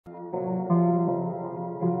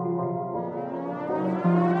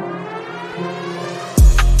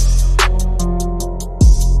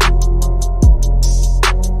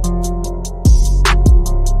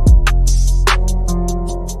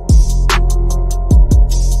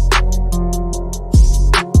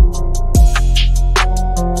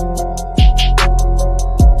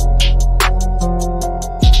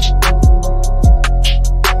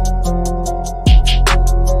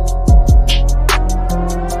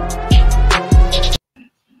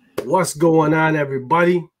What's going on,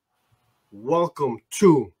 everybody? Welcome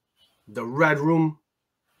to the Red Room,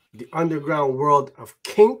 the underground world of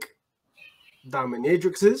kink,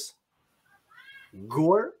 dominatrixes,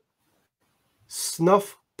 gore,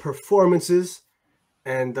 snuff performances,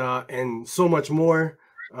 and so much more.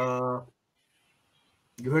 You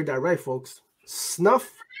heard that right, folks.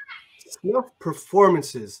 Snuff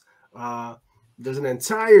performances. There's an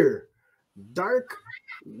entire dark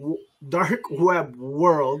web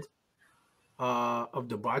world of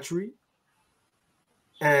debauchery,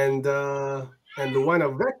 and Luana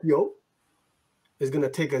Vecchio is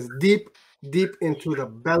gonna take us deep into the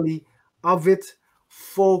belly of it,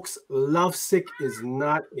 folks. Lovesick is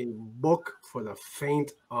not a book for the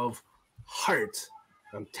faint of heart.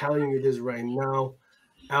 I'm telling you this right now.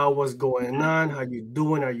 Elle, what's going on? How you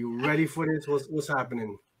doing? Are you ready for this? What's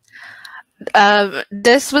happening?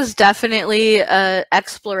 This was definitely an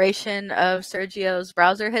exploration of Sergio's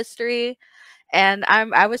browser history, and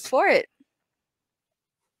I was for it.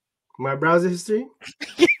 My browser history?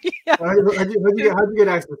 Yeah. How'd you get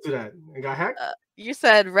access to that? I got hacked? You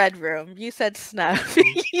said Redroom. You said snuff.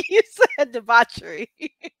 You said debauchery.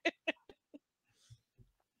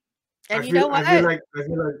 And you know what? I feel like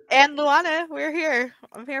And Luana, we're here.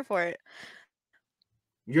 I'm here for it.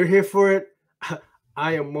 You're here for it.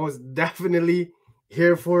 I am most definitely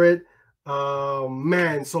here for it.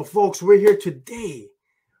 Man, so folks, we're here today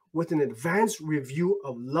with an advanced review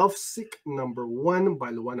of Lovesick #1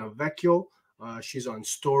 by Luana Vecchio. She's on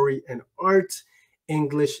Story and Art,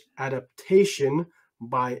 English adaptation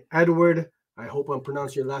by Edward. I hope I'm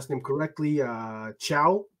pronouncing your last name correctly.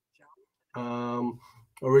 Chow.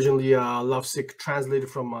 Originally, Lovesick translated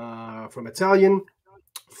from Italian.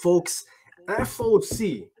 Folks,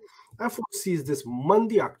 FOC is this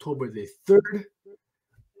Monday, October the 3rd,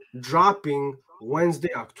 dropping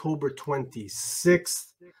Wednesday, October 26th.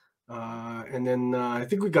 And then I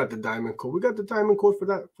think we got the diamond code. We got the diamond code for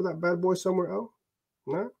that bad boy somewhere else.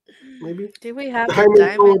 No? Maybe. Do we have the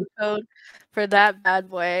diamond code for that bad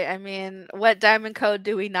boy? I mean, what diamond code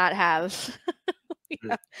do we not have?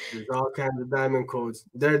 There's all kinds of diamond codes.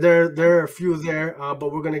 There are a few there,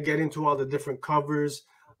 but we're gonna get into all the different covers,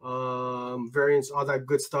 variants, all that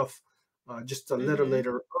good stuff, just a little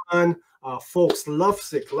later on. Folks,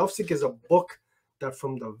 Lovesick is a book that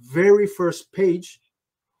from the very first page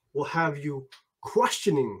will have you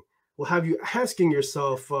questioning, will have you asking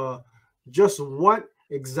yourself, just what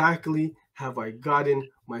exactly have I gotten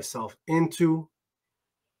myself into,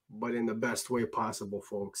 but in the best way possible,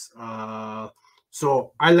 folks.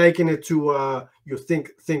 So I liken it to you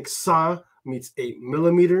think Saw meets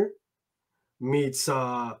 8mm meets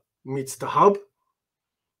the Hub,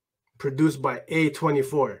 produced by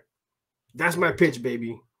A24. That's my pitch,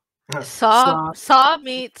 baby. Saw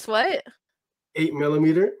meets what?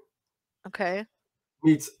 8mm. Okay.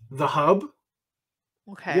 Meets the Hub.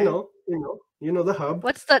 Okay. You know the Hub.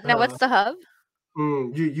 What's the Hub?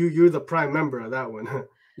 You're the prime member of that one.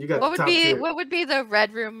 You got what would be the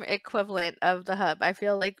Red Room equivalent of the Hub? I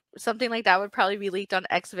feel like something like that would probably be leaked on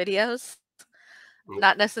X videos.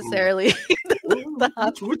 Not necessarily. What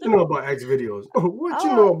you know about X videos? What you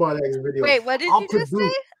know about X videos? Wait, what did you just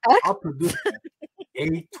say? I'll produce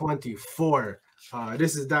A24.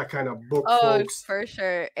 This is that kind of book, folks. For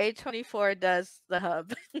sure. A24 does the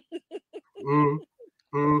Hub.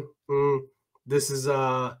 This is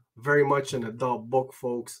very much an adult book,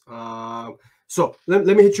 folks. So let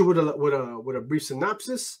me hit you with a brief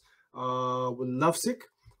synopsis. With Lovesick,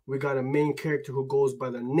 we got a main character who goes by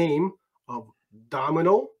the name of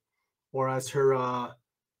Domino, or as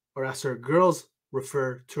her girls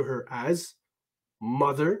refer to her as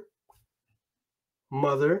Mother.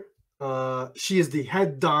 She is the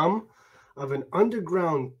head dom of an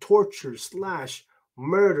underground torture /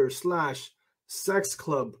 murder / sex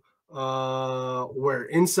club, where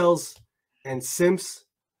incels and simps,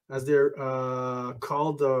 as they're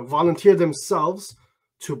called, volunteer themselves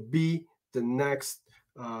to be the next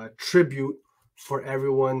tribute for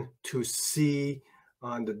everyone to see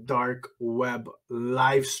on the dark web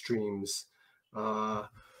live streams. Oh.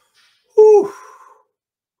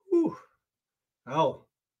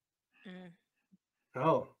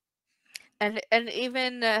 And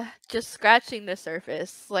even just scratching the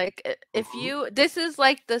surface, like if this is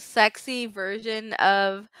like the sexy version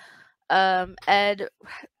of Ed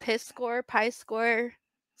Piscore's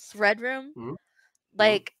Redroom.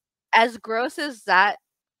 Like as gross as that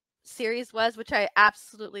series was, which I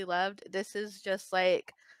absolutely loved, this is just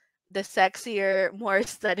like the sexier, more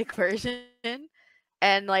aesthetic version.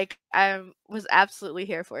 And like I was absolutely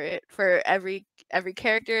here for it, for every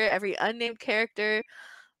character, every unnamed character.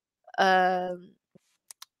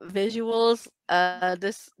 visuals,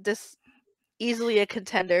 this easily a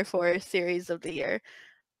contender for series of the year.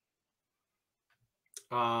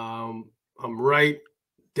 I'm right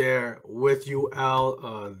there with you,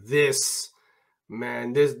 Elle. This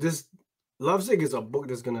man, this Lovesick is a book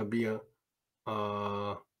that's gonna be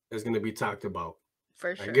talked about.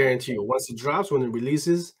 For I sure. guarantee you. Once it drops, when it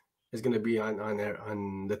releases, it's gonna be on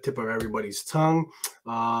the tip of everybody's tongue.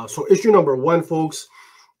 So issue number 1, folks,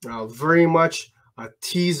 very much a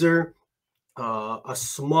teaser, a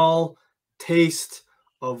small taste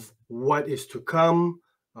of what is to come.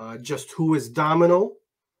 Just who is Domino?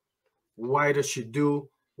 Why does she do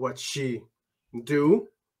what she do?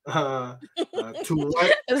 To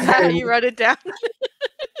what Is that how end? you wrote it down?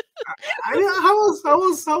 How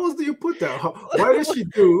else do you put that? Why does she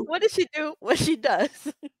do? What does she do? What she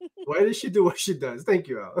does? Why does she do what she does? Thank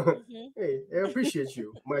you, Al. Hmm. Hey, I appreciate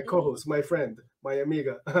you, my Hmm. co-host, my friend, my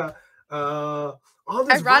amiga. All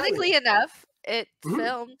this violence. Ironically enough, it Mhm.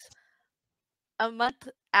 filmed a month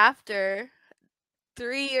after,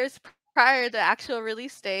 3 years prior to the actual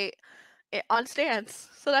release date, on Stance.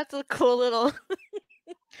 So that's a cool little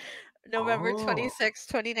November Oh, 26,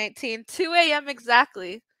 2019, 2 a.m.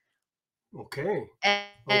 exactly. okay,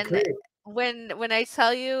 And okay. when I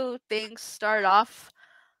tell you things start off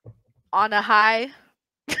on a high,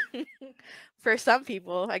 for some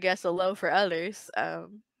people, I guess a low for others,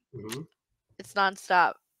 Hmm. it's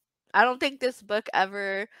nonstop. I don't think this book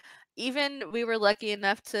ever, even we were lucky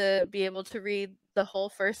enough to be able to read the whole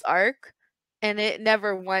first arc, and it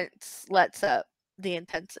never once lets up the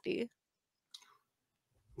intensity.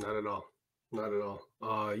 Not at all. Not at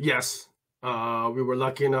all. Yes, we were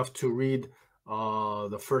lucky enough to read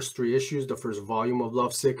the first 3 issues, the first volume of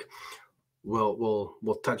Lovesick.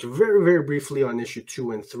 We'll touch very briefly on issue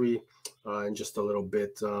 2 and 3 in just a little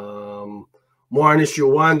bit. More on issue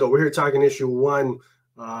 1, though. We're here talking issue 1.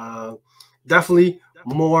 Definitely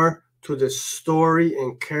more to the story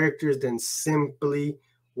and characters than simply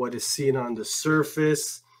what is seen on the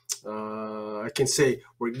surface. I can say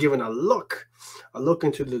we're given a look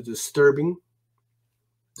into the disturbing,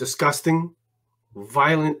 disgusting,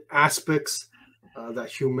 violent aspects that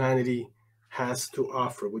humanity has to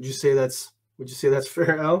offer. Would you say that's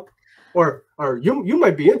fair, Al? Or you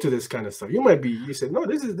might be into this kind of stuff. You said no,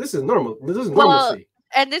 this is normal. This is Well, normalcy.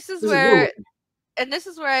 and this is This is where normalcy.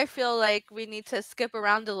 I feel like we need to skip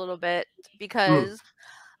around a little bit, Mm, because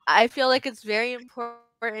I feel like it's very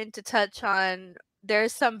important to touch on,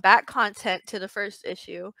 there's some back content to the first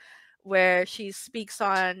issue where she speaks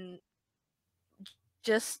on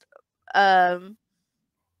just um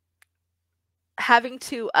having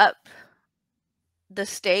to up the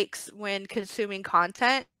stakes when consuming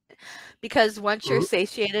content, because once you're mm,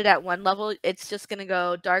 satiated at one level, it's just going to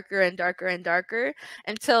go darker and darker and darker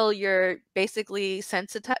until you're basically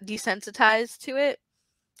desensitized to it.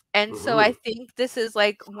 And so I mm, think this is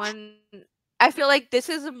like I feel like this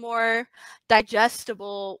is a more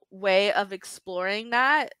digestible way of exploring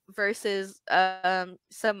that versus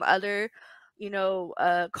some other,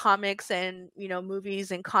 comics and,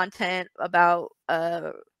 movies and content about,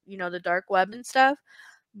 the dark web and stuff,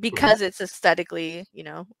 mm, because it's aesthetically,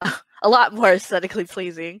 a lot more aesthetically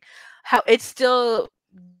pleasing. How it's still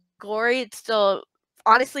gory, it's still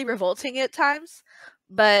honestly revolting at times,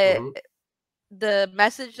 but mm, the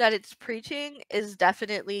message that it's preaching is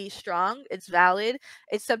definitely strong. It's valid.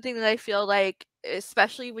 It's something that I feel like,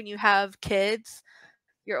 especially when you have kids,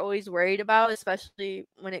 you're always worried about, especially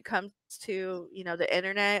when it comes to, the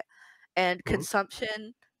internet and mm.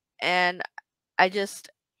 consumption. And I just,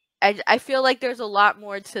 I feel like there's a lot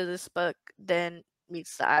more to this book than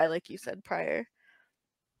meets the eye, like you said prior.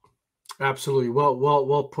 Absolutely.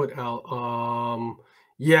 Well put, Al.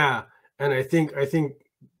 Yeah, and I think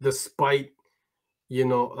despite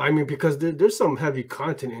I mean, because there's some heavy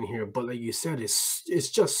content in here, but like you said, it's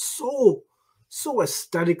just so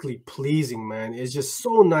aesthetically pleasing, man. It's just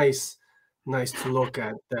so nice to look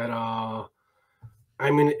at that. I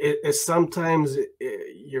mean, it's sometimes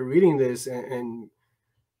you're reading this and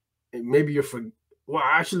maybe you're for well,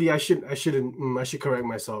 actually, I should correct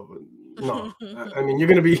myself. No, I mean, you're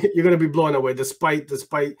gonna be blown away despite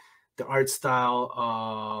the art style.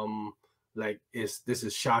 Like this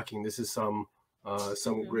is shocking. This is some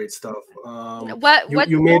Mhm. great stuff. What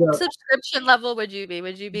You made a subscription level would you be?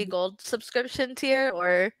 Would you be gold subscription tier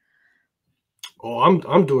or? oh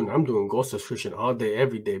I'm doing Ghost subscription all day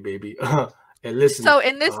every day, baby. And listen, So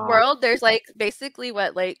in this uh, world, there's like basically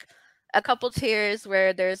what, like a couple tiers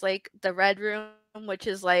where there's like the red room, which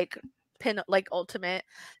is like like ultimate.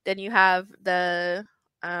 Then you have the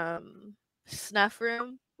snuff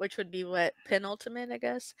room, which would be what, penultimate, I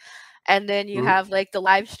guess. And then you Mm-hmm. have like the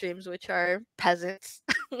live streams, which are peasants.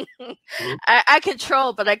 Mm-hmm. I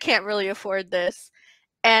control, but I can't really afford this.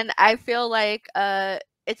 And I feel like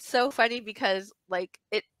it's so funny because like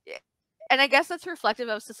and I guess that's reflective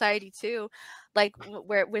of society too, like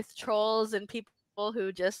where with trolls and people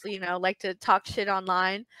who just like to talk shit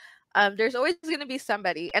online. There's always going to be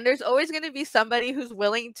somebody, and there's always going to be somebody who's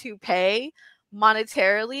willing to pay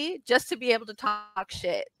monetarily just to be able to talk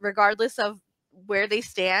shit, regardless of where they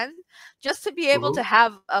stand, just to be able to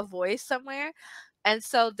have a voice somewhere. And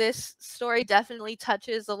so this story definitely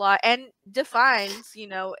touches a lot and defines,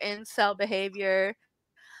 incel behavior,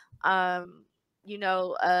 um,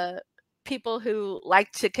 people who like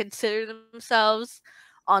to consider themselves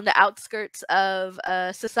on the outskirts of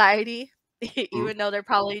society, even though they're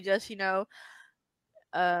probably just,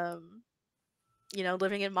 um,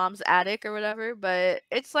 living in mom's attic or whatever. But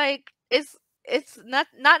it's like it's not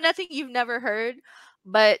nothing you've never heard,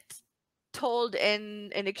 but told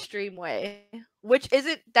in an extreme way, which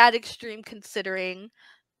isn't that extreme considering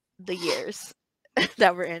the years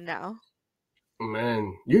that we're in now.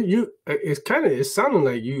 Man, it's sounding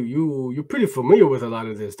like you're pretty familiar with a lot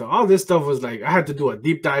of this stuff. All this stuff was like I had to do a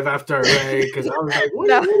deep dive after I read because I was like, what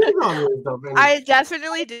is all this stuff? And I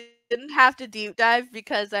definitely didn't have to deep dive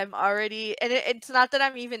because I'm already, and it's not that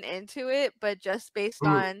I'm even into it, but just based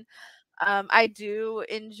on I do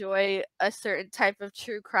enjoy a certain type of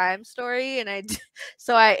true crime story, and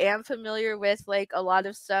so I am familiar with like a lot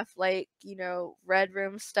of stuff, like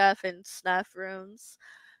Redroom stuff and snuff rooms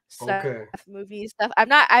stuff, okay, movies stuff.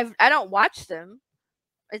 I don't watch them.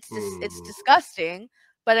 It's just it's disgusting,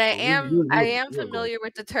 but I am familiar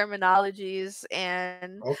with the terminologies,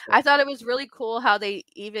 and okay. I thought it was really cool how they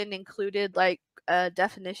even included like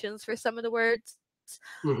definitions for some of the words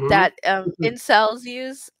that incels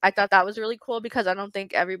use. I thought that was really cool because I don't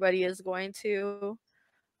think everybody is going to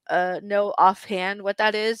know offhand what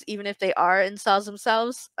that is, even if they are incels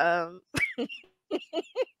themselves.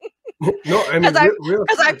 No, I mean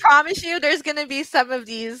Because I promise you, there's gonna be some of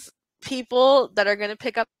these people that are gonna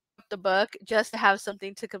pick up the book just to have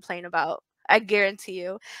something to complain about. I guarantee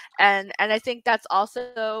you, and I think that's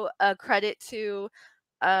also a credit to,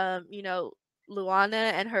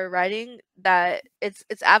 Luana and her writing, that it's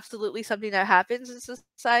absolutely something that happens in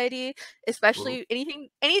society, especially anything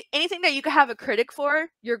that you could have a critic for,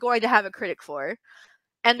 you're going to have a critic for,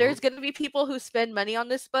 and there's going to be people who spend money on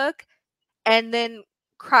this book and then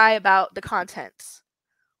cry about the contents.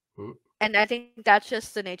 And I think that's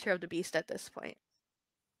just the nature of the beast at this point.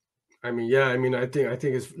 I mean, yeah, I mean, I think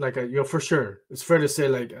it's like for sure. It's fair to say,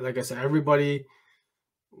 like I said, everybody,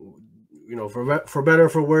 for better or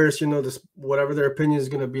for worse, this whatever their opinion is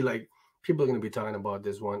gonna be, like people are gonna be talking about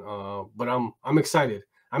this one. But I'm excited.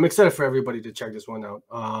 I'm excited for everybody to check this one out.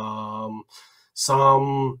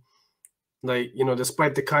 Some like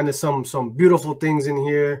despite the kind of some beautiful things in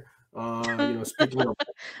here. Speaking of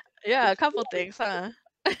yeah, a couple things, huh?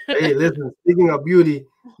 Hey, listen, speaking of beauty,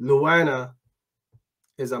 Luana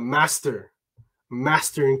is a master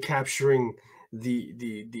in capturing the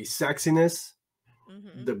sexiness,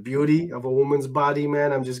 the beauty of a woman's body,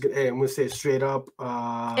 man. I'm gonna say it straight up.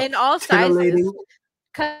 In all sizes.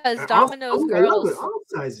 Because Domino's girls, all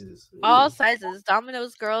sizes. All sizes.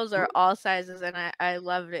 Domino's girls are all sizes, and I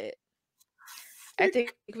love it. I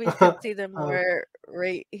think we should see them more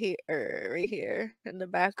right here in the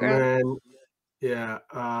background. Man, yeah.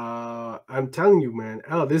 I'm telling you, man.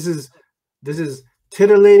 Elle, this is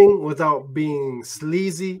titillating without being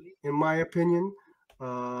sleazy, in my opinion.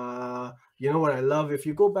 You know what I love? If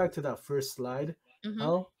you go back to that first slide,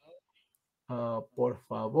 Elle, por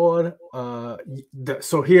favor.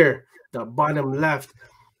 So here, the bottom left,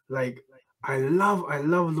 like I love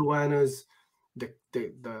Luana's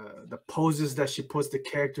the poses that she puts the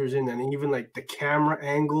characters in, and even like the camera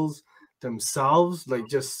angles themselves, like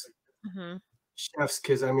just chef's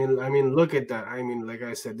kiss. I mean, look at that. I mean, like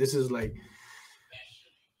I said, this is like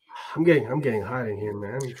I'm getting hot in here,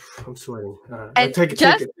 man. I'm sweating. Take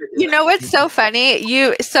it. You know what's so funny?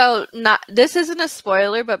 This isn't a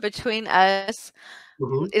spoiler, but between us,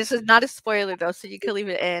 this is not a spoiler though, so you can leave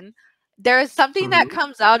it in. There is something that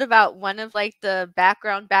comes out about one of like the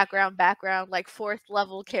background, like fourth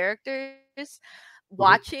level characters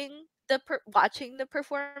watching the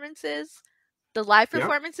performances, the live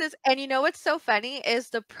performances. And you know what's so funny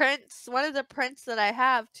is one of the prints that I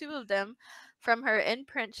have, 2 of them from her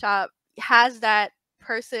imprint shop, has that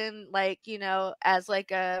person like as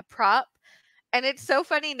like a prop. And it's so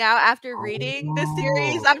funny now after reading the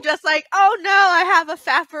series, I'm just like, oh no, I have a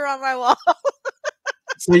fapper on my wall.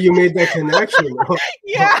 So you made that connection.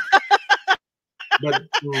 Yeah. But And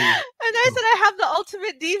I said I have the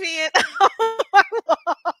ultimate deviant on my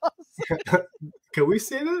walls. can we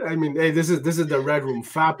say that? I mean, hey, this is the Red Room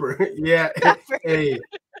Fapper. Yeah. Hey,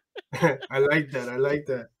 I like that. I like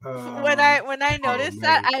that. When I noticed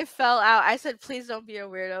that, I fell out. I said, "Please don't be a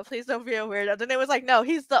weirdo. Please don't be a weirdo." Then it was like, "No,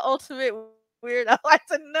 he's the ultimate weirdo." I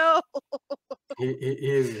said, "No." He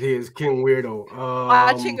is King Weirdo.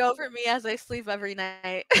 Watching over me as I sleep every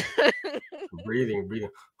night. breathing. You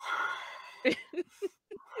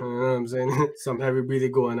know what I'm saying? Some heavy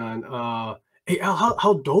breathing going on. Hey,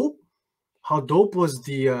 how dope? How dope was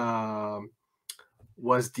the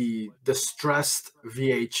distressed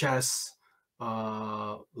VHS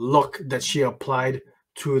look that she applied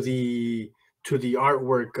to the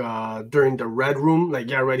artwork during the Red Room, like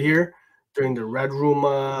right here during the Red Room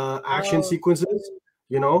action sequences.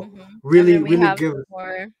 You know, really give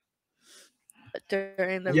more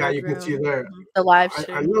during the yeah, Red you can see Room, there. the live I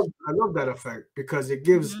stream. love that effect because it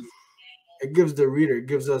gives the reader, it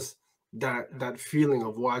gives us that feeling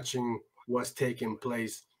of watching what's taking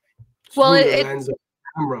place Well, through the lens of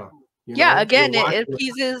the camera. You yeah, know, we're again, it watching it.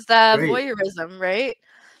 appeases the Great. voyeurism, right?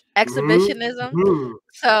 Exhibitionism.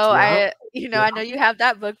 So Yeah. I know you have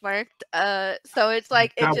that bookmarked. So it's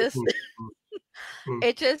like it just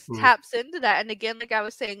it just taps into that. And again, like I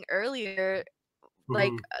was saying earlier,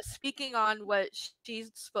 like speaking on what she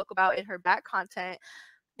spoke about in her back content,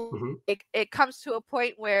 it comes to a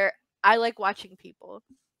point where I like watching people.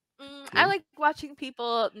 I like watching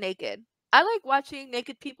people naked. I like watching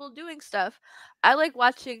naked people doing stuff. I like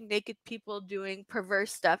watching naked people doing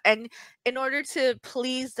perverse stuff. And in order to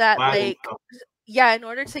please that, like, yeah, in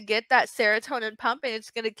order to get that serotonin pumping,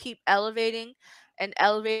 it's going to keep elevating and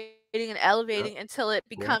elevating and elevating until it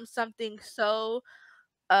becomes something so,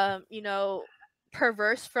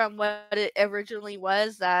 perverse from what it originally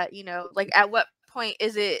was that, like at what point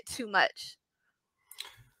is it too much?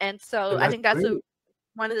 And so I think that's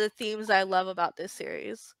one of the themes I love about this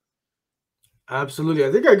series. Absolutely.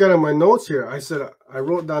 I think I got in my notes here. I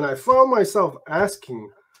wrote down, I found myself asking,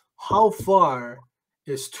 how far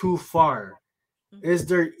is too far? Is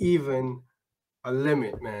there even a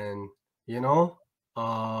limit, man? You know?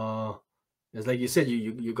 It's like you said,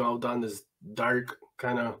 you go down this dark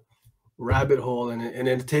kind of rabbit hole, and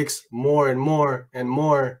it takes more and more and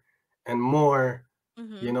more and more,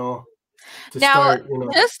 you know, to now start,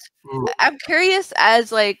 just I'm curious,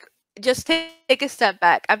 as like, just take a step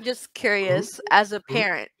back. I'm just curious as a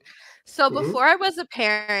parent. So before I was a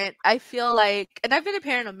parent, I feel like, and I've been a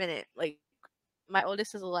parent a minute, like my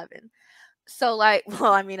oldest is 11. So like,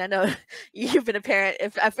 well, I mean, I know you've been a parent.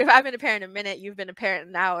 If I've been a parent a minute, you've been a parent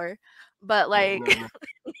an hour. But like,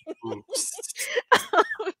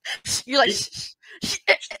 you're like,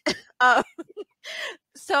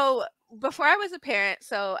 so before I was a parent,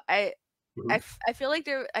 so I feel like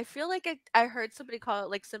I heard somebody call it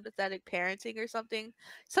like sympathetic parenting or something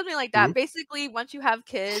like that. Basically, once you have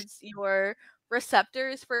kids, your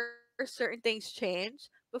receptors for certain things change.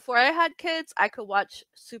 Before I had kids, I could watch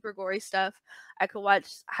super gory stuff. I could watch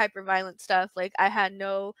hyper violent stuff. Like I had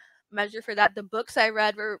no measure for that. The books I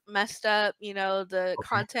read were messed up. The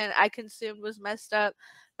content I consumed was messed up.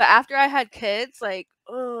 But after I had kids, like,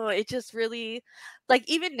 oh, it just really, like,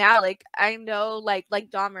 even now, like, I know, like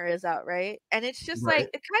Dahmer is out, right? And it's just like,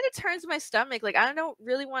 it kind of turns my stomach. Like, I don't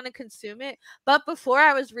really want to consume it. But before,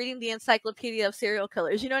 I was reading the encyclopedia of serial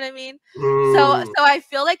killers. You know what I mean? So I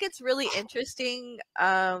feel like it's really interesting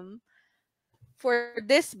for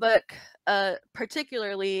this book,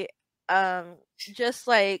 particularly, just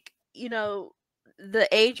like, the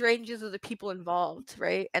age ranges of the people involved,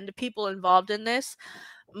 right? And the people involved in this,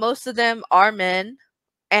 most of them are men,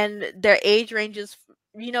 and their age ranges,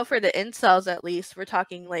 for the incels, at least we're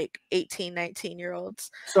talking like 18, 19-year-olds.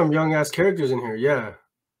 Some young ass characters in here, yeah.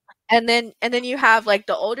 And then you have like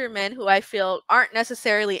the older men who I feel aren't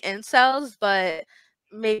necessarily incels, but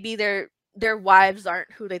maybe their wives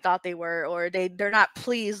aren't who they thought they were, or they're not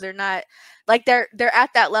pleased. They're not, like, they're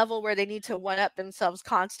at that level where they need to one up themselves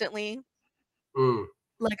constantly,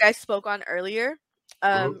 like I spoke on earlier,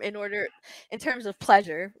 in terms of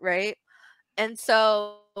pleasure, right? And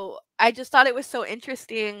so I just thought it was so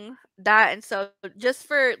interesting that, and so just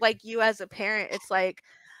for like you as a parent, it's like,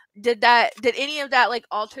 did any of that like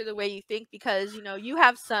alter the way you think? Because you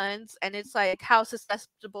have sons, and it's like, how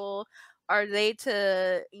susceptible are they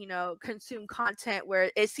to consume content where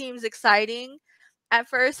it seems exciting at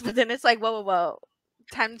first, but then it's like, whoa,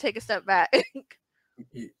 time to take a step back.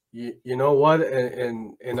 You know what?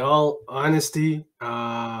 In all honesty,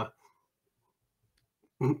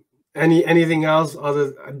 anything else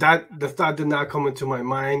other that the thought did not come into my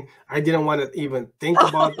mind. I didn't want to even think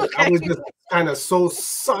about it. I Okay. was just kind of so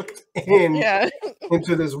sucked in Yeah.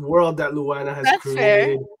 into this world that Luana has That's fair.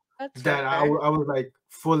 created That's that fair. I was like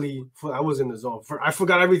I was in the zone. I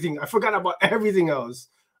forgot everything. I forgot about everything else.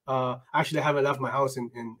 Actually, I haven't left my house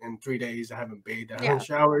in 3 days. I haven't bathed. I haven't Yeah.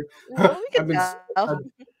 showered. Well, we I've could been. tell.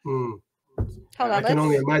 Mm, Hold I on, can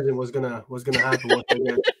only let's imagine what's gonna happen once I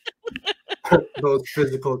get those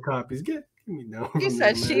physical copies. Get me down He from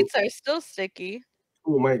there, said man. sheets are still sticky.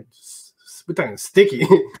 Oh my, we're talking sticky.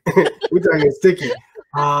 We're talking sticky.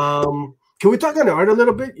 Can we talk on the art a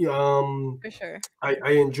little bit? For sure.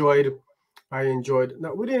 I enjoyed. I enjoyed.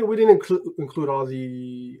 No, we didn't include all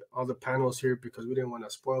the panels here because we didn't want to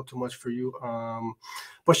spoil too much for you.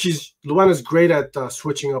 But Luana's great at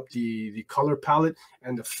switching up the color palette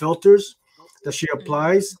and the filters that she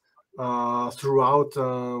applies throughout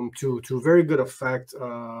to very good effect.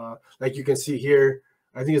 Like you can see here,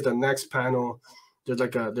 I think it's the next panel.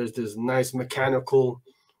 There's this nice mechanical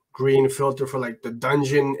green filter for like the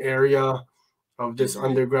dungeon area of this Mm-hmm.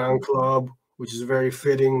 underground club, which is very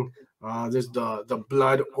fitting. There's the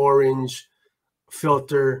blood orange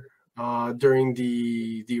filter during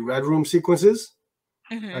the red room sequences.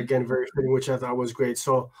 Mm-hmm. Again, very fitting, which I thought was great.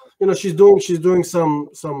 So she's doing some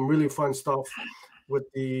really fun stuff with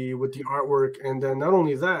the artwork, and then not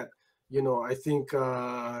only that, I think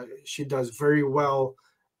she does very well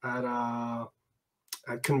at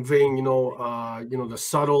conveying the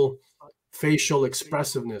subtle facial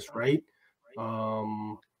expressiveness, right?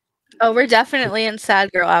 Um, Oh, we're definitely in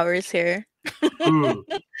sad girl hours here. hmm,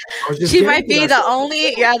 I was just She getting might to be that. the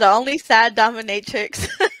only sad dominatrix.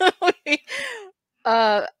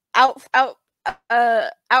 uh,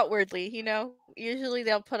 outwardly, usually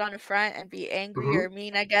they'll put on a front and be angry or Hmm.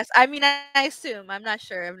 mean. I guess. I mean, I assume. I'm not sure. I've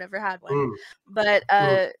never had one, Mm, but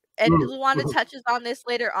mm, and mm, Luana mhm. touches on this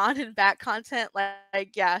later on in back content.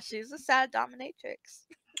 Like yeah, she's a sad dominatrix.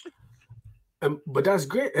 But that's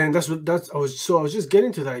great, and I was just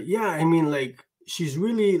getting to that. Yeah, I mean, like she's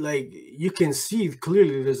really like you can see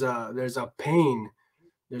clearly there's a pain,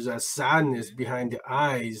 there's a sadness Hmm. behind the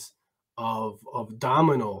eyes of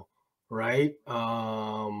Domino, right?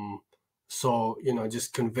 So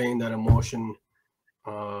just conveying that emotion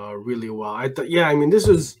really well. I thought, yeah, I mean, this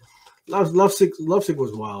was Lovesick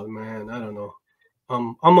was wild, man. I don't know.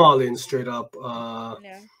 I'm all in straight up.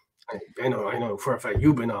 Yeah. I know for a fact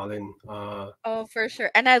you've been all in. Oh, for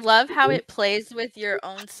sure. And I love how Mhm, it plays with your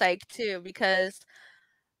own psyche too, because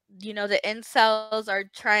the incels are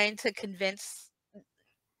trying to convince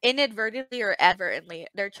inadvertently or advertently,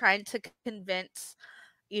 they're trying to convince,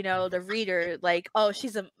 the reader, like, oh,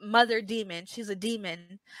 she's a mother demon, she's a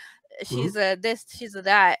demon, she's mhm, a this, she's a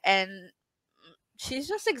that, and she's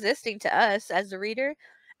just existing to us as the reader.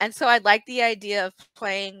 And so I like the idea of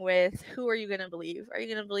playing with who are you going to believe? Are you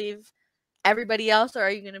going to believe everybody else, or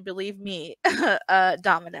are you going to believe me,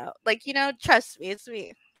 Domino? Like, trust me, it's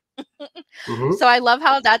me. mhm, So I love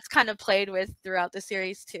how that's kind of played with throughout the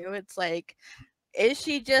series too. It's like, is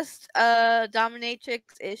she just a dominatrix?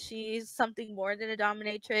 Is she something more than a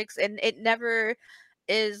dominatrix? And it never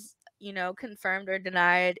is, confirmed or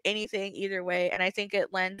denied anything either way. And I think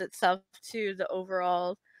it lends itself to the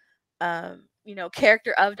overall,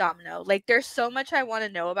 character of Domino. Like, there's so much I want to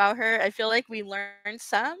know about her. I feel like we learned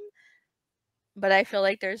some, but I feel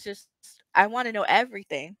like there's just, I want to know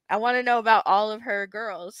everything. I want to know about all of her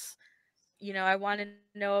girls. I want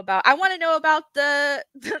to know about the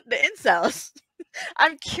the incels.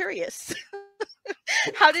 I'm curious.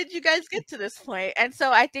 How did you guys get to this point? And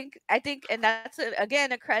so I think and that's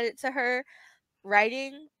again a credit to her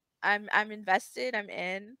writing. I'm invested, I'm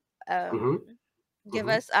in. mhm, Give mhm.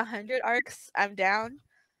 us 100 arcs, I'm down.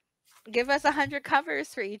 Give us 100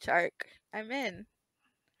 covers for each arc, I'm in.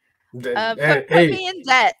 Put Hey, me in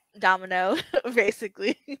debt, Domino,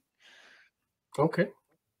 basically. okay,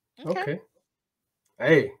 Okay. okay.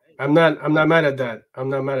 Hey, I'm not mad at that. I'm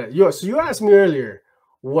not mad at you. So you asked me earlier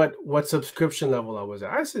what subscription level I was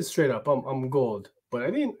at. I said straight up, I'm gold, but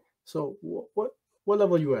I didn't. So what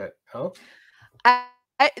level you at? Huh?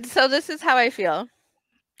 So this is how I feel.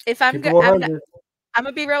 If Keep it 100. I'm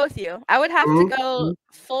gonna be real with you. I would have to Mhm, go mhm,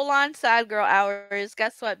 full on sad girl hours.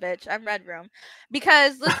 Guess what, bitch? I'm Redroom.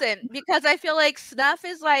 Because listen, because I feel like Snuff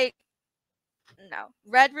is like, no.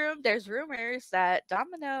 Redroom, there's rumors that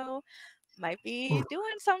Domino might be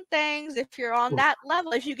doing some things if you're on that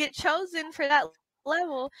level. If you get chosen for that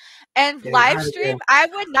level. And Getting live hot stream, again. I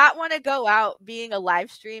would not want to go out being a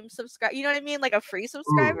live stream subscriber. You know what I mean? Like a free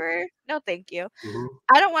subscriber. No, thank you.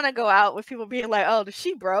 I don't want to go out with people being like, "Oh,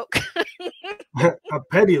 she broke." A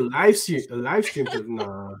petty live stream.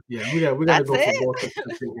 Nah, yeah, we got to That's go for it. both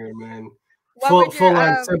subscription here, man. What would your Full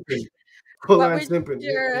on simping. Full what on would simping.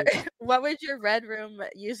 your what would your Redroom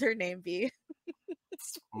username be?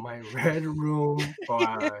 My Red Room. Oh,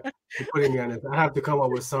 you're putting me on this. I have to come up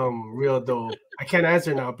with some real dope. I can't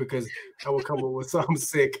answer now because I will come up with some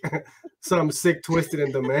sick, twisted,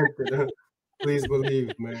 and demented. Please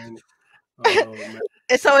believe, man. Oh man.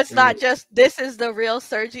 So it's not just this is the real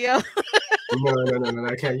Sergio. No.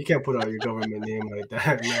 I can't. You can't put out your government name like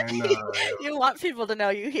that, man. You want people to know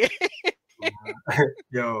you here.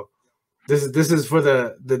 Yo, this is for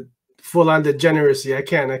the full on degeneracy. I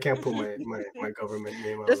can't put my government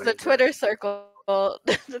name out. This is like the Twitter circle.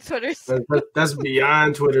 The Twitter circle. That's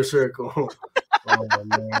beyond Twitter circle. Oh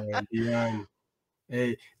man, beyond.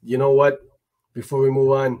 Hey, you know what? Before we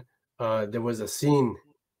move on, there was a scene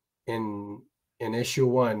in issue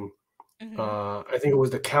 1. I think it was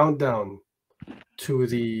the countdown to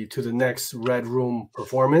the next Red Room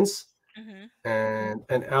performance. And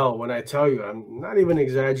Elle, when I tell you, I'm not even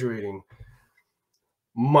exaggerating.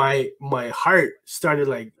 My heart started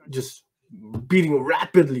like just beating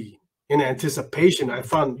rapidly in anticipation. I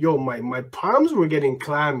found my palms were getting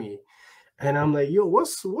clammy, and I'm like, yo,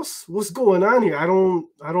 what's going on here? I don't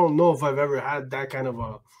know if I've ever had that kind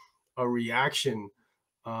of a reaction.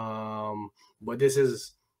 But this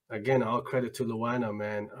is, again, all credit to Luana,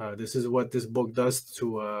 man. This is what this book does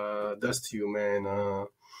to you, man.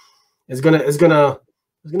 It's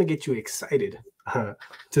gonna get you excited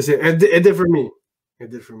to say it did for me. It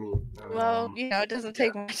did for me. Well, it doesn't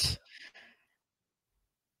take much.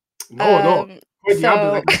 No.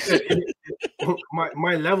 So like I said,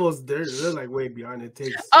 my levels they're like way beyond. It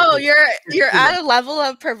takes. Oh, you're at a level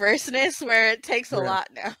of perverseness where it takes a lot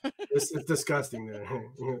now. It's disgusting.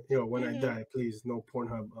 When I die, please no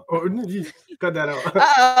Pornhub. Oh, cut that out.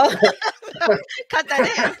 No, cut that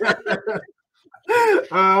in.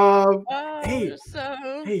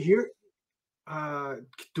 Hey, here.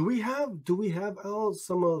 Do we have Elle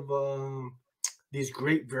some of these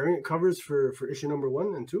great variant covers for issue number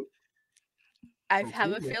 1 and 2? I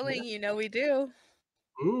have a feeling we do.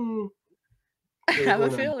 I have a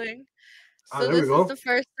feeling. So this is the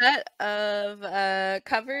first set of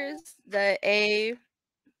covers, the A,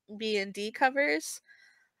 B, and D covers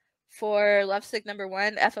for Lovesick number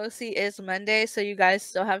 1. FOC is Monday, so you guys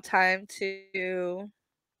still have time to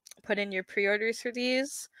put in your pre-orders for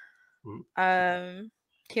these.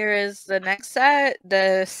 Here is the next set,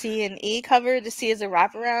 the C and E cover. The C is a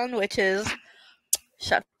wraparound, which is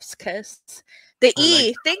chef's kiss. The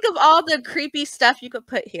E, think of all the creepy stuff you could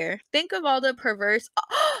put here. Think of all the perverse.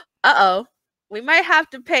 We might have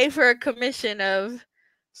to pay for a commission of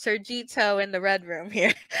Sergito in the Red Room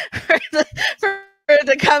here for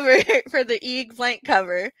the cover, for the E blank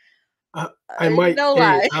cover. I might. No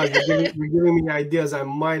lie. You're giving me ideas. I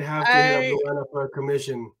might have to hit up Luana for a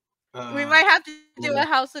commission. We might have to do a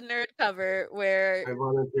House of Nerd cover where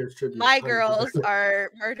my girls are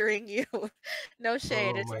murdering you. No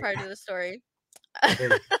shade. It's part of the story.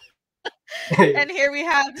 And here we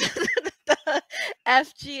have the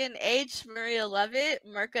FG and H, Maria Lovett,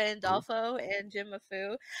 Mirka Andolfo, and Jim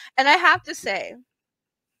Mafu. And I have to say,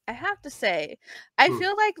 I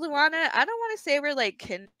feel like Luana, I don't want to say we're like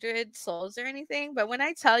kindred souls or anything, but when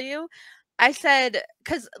I tell you, I said,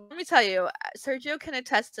 because let me tell you, Sergio can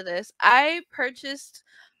attest to this. I purchased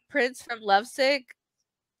prints from Lovesick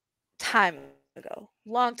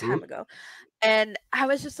long time ago. And I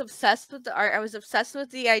was just obsessed with the art. I was obsessed with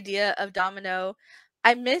the idea of Domino.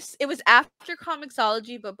 It was after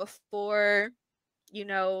Comixology, but before,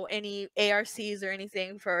 any ARCs or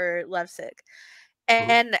anything for Lovesick.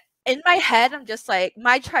 And in my head, I'm just like,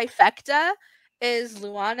 my trifecta is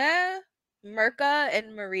Luana, Mirka,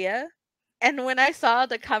 and Maria. And when I saw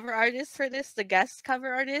the cover artist for this, the guest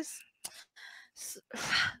cover artist,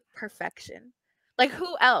 perfection. Like,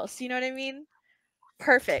 who else? You know what I mean?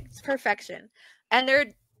 Perfection. And they're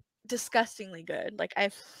disgustingly good. Like, I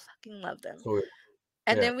fucking love them.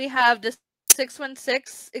 And then we have the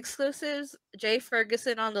 616 exclusives, Jay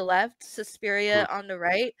Ferguson on the left, Suspiria on the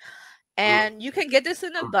right. And you can get this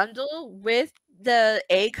in a bundle with the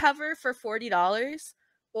A cover for $40.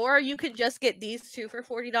 Or you can just get these two for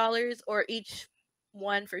 $40 or each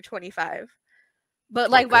one for $25. But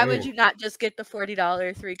why would you not just get the $40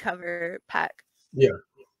 3-cover pack? Yeah,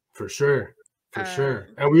 for sure.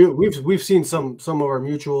 And we've seen some of our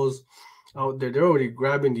mutuals out there. They're already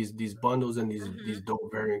grabbing these bundles and these dope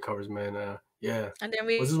variant covers, man. Yeah. And then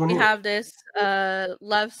What's we this one here? have this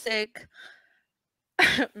Lovesick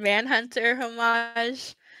Manhunter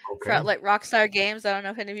homage Okay. from like Rockstar Games. I don't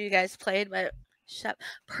know if any of you guys played, but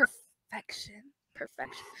perfection.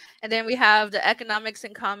 And then we have the Economics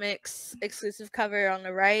and Comics exclusive cover on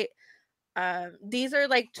the right. These are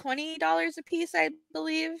like $20 a piece, I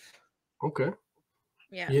believe. Okay.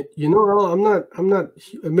 Yeah. You know, I'm not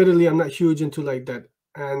admittedly I'm not huge into like that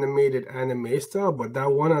animated anime style, but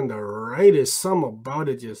that one on the right is some about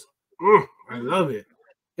it just I love it.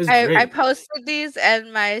 It's I great. posted these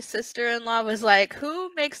and my sister-in-law was like,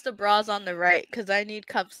 "Who makes the bras on the right? Because I need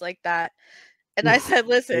cups like that." And I said,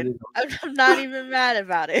 "Listen, I'm not even mad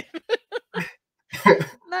about it.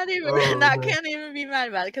 Not even, not man. can't even be mad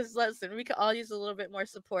about it. Because listen, we could all use a little bit more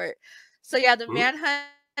support." So yeah, the Manhunt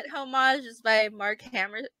homage is by Mark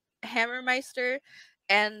Hammermeister,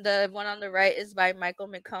 and the one on the right is by Michael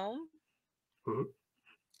McComb.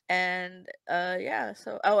 And yeah,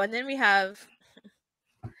 so and then we have,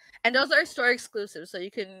 and those are store exclusive, so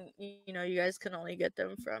you can, you know, you guys can only get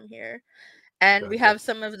them from here. And we have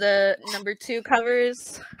some of the number 2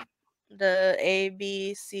 covers, the A,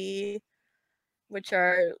 B, C, which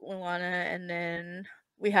are Luana, and then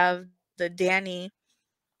we have the Danny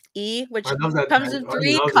E, which I love that. comes in I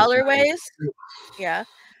 3 love colorways. Yeah.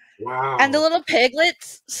 Wow. And the little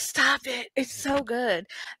piglets, stop it. It's so good.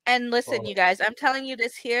 And listen, you guys, I'm telling you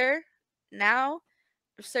this here now.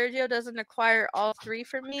 If Sergio doesn't acquire all 3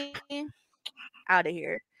 for me, out of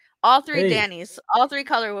here. All 3 Dannys, all 3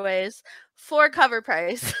 colorways, for cover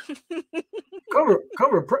price. No,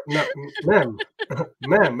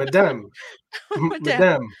 ma'am, madame.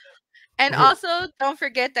 And also, don't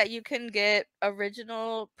forget that you can get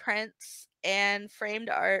original prints and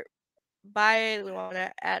framed art by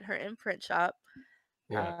Luana at her imprint shop.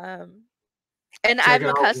 Yeah. And I'm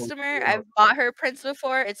a customer. I've bought her prints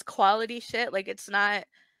before. It's quality shit. Like, it's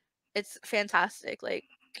fantastic. Like,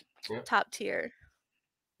 top tier.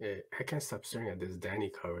 Yeah, I can't stop staring at this Danny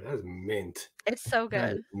cover. That's mint. It's so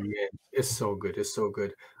good. It's so good. It's so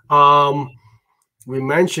good. We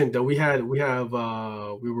mentioned that we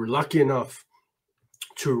were lucky enough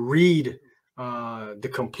to read the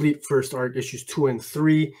complete first arc, issues 2 and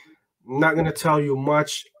 3. I'm not gonna tell you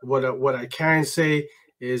much. What I can say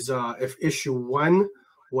is if issue 1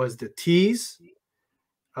 was the tease,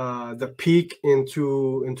 the peek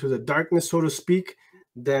into the darkness, so to speak,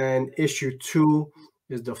 then issue 2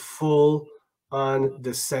 is the full on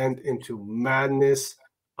descent into madness.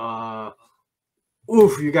 You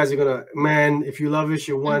guys are gonna, man, if you love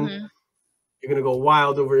issue 1, you're gonna go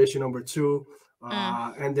wild over issue number 2.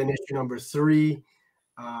 And then issue number 3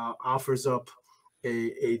 offers up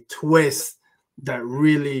a twist that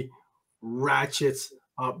really ratchets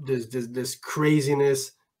up this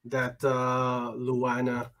craziness that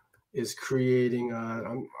Luana is creating.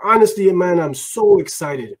 Honestly, man, I'm so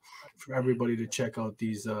excited for everybody to check out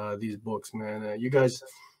these books, man. You guys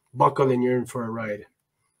buckle in, you're in for a ride.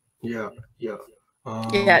 Yeah.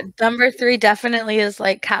 Yeah, number 3 definitely is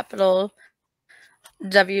like capital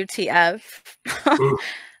WTF.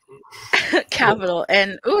 Capital,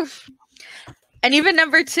 and oof. And even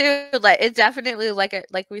number 2, like, it definitely, like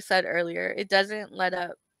we said earlier, it doesn't let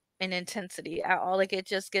up in intensity at all. Like, it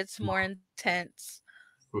just gets more intense.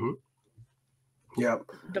 Yeah.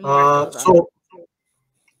 The more it goes on. So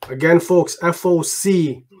again, folks,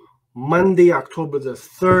 FOC Monday, October the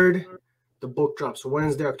 3rd. The book drops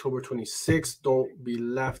Wednesday, October 26th. Don't be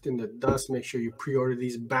left in the dust. Make sure you pre-order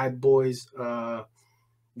these bad boys.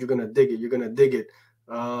 You're gonna dig it. You're gonna dig it.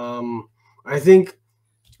 I think.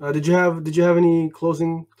 Did you have any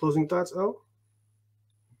closing thoughts, Elle?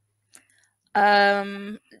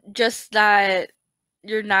 Just that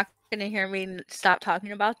you're not gonna hear me stop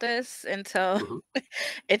talking about this until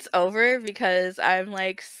it's over, because I'm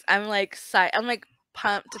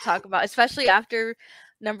pumped to talk about, especially after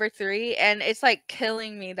number 3, and it's like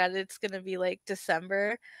killing me that it's gonna be like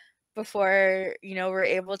December before, you know, we're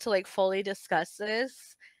able to like fully discuss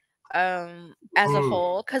this as a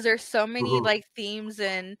whole, because there's so many like themes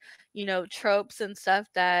and, you know, tropes and stuff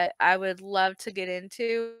that I would love to get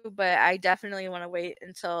into, but I definitely want to wait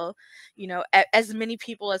until, you know, as many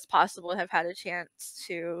people as possible have had a chance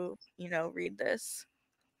to, you know, read this.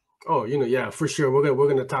 Oh, you know, yeah, for sure. We're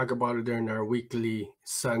gonna talk about it during our weekly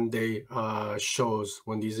Sunday shows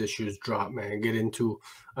when these issues drop, man. Get into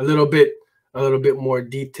a little bit more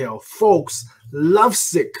detail. Folks,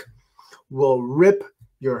 Lovesick will rip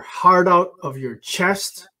your heart out of your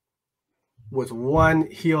chest with one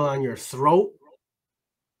heel on your throat.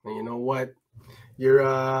 And you know what? You're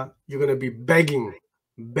gonna be begging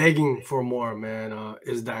for more, man.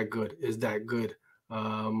 Is that good?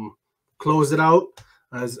 close it out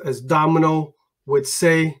as Domino would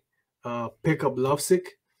say, pick up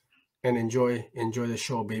Lovesick and enjoy the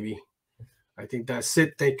show, baby. I think that's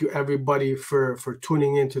it. Thank you everybody for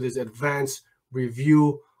tuning in to this advanced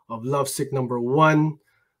review of Lovesick #1,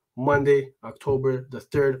 Monday, October the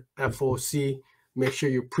 3rd, FOC. Make sure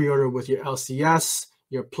you pre-order with your LCS,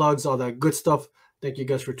 your plugs, all that good stuff. Thank you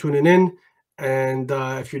guys for tuning in. And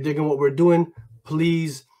if you're digging what we're doing,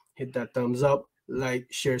 please hit that thumbs up, like,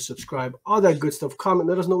 share, subscribe, all that good stuff. Comment,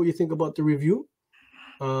 let us know what you think about the review,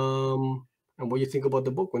 and what you think about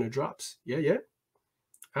the book when it drops. Yeah.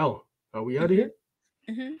 Elle, are we out of here?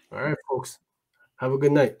 Mm-hmm. All right, folks. Have a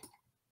good night.